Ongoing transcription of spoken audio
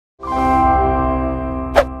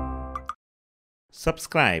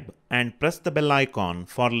Subscribe and press the bell icon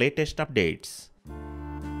for latest updates.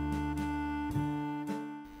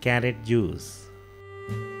 Carrot juice.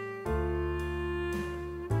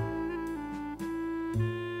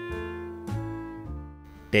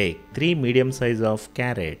 Take 3 medium size of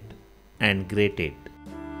carrot and grate it.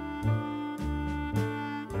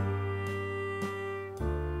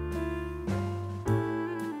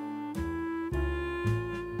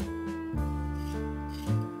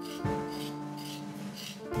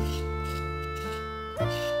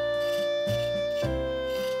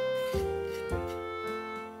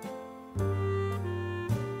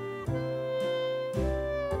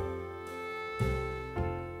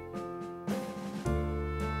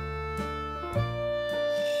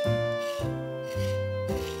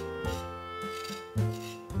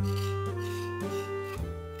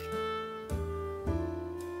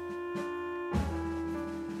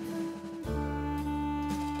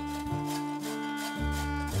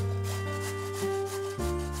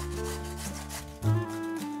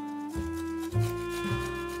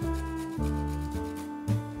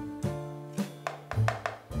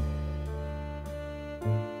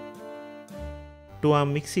 To a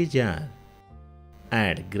mixie jar,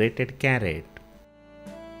 add grated carrot,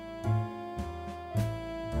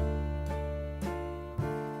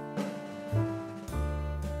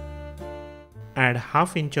 add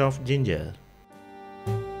 ½ inch of ginger,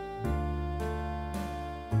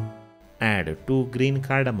 add 2 green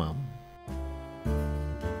cardamom,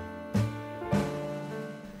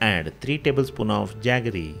 add 3 tablespoons of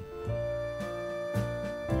jaggery,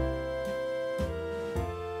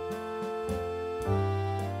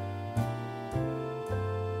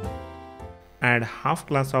 add ½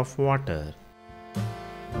 glass of water.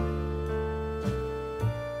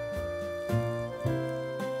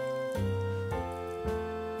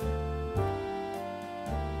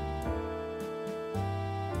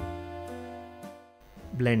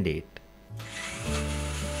 Blend it.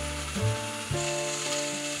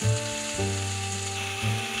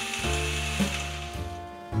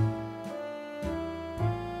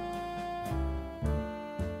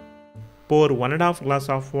 Pour 1½ glass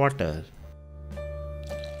of water.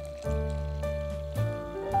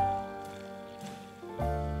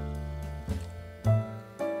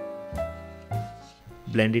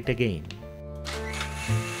 Blend it again.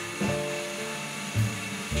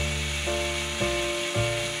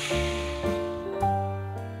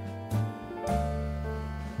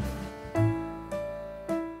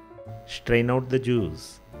 Strain out the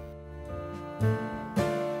juice.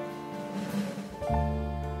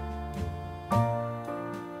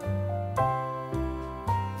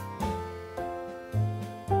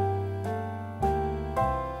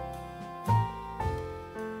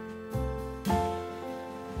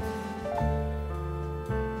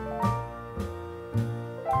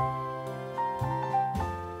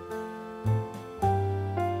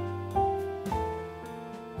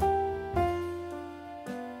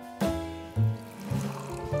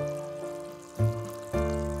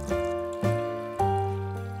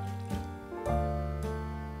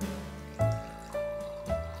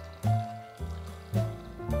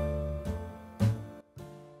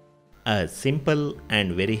 A simple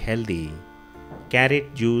and very healthy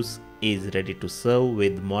carrot juice is ready to serve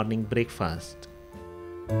with morning breakfast.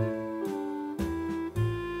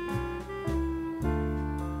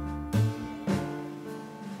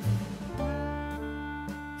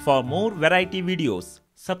 For more variety videos,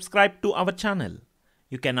 subscribe to our channel.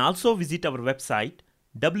 You can also visit our website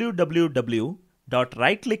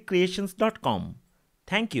www.rightclickcreations.com.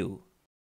 Thank you.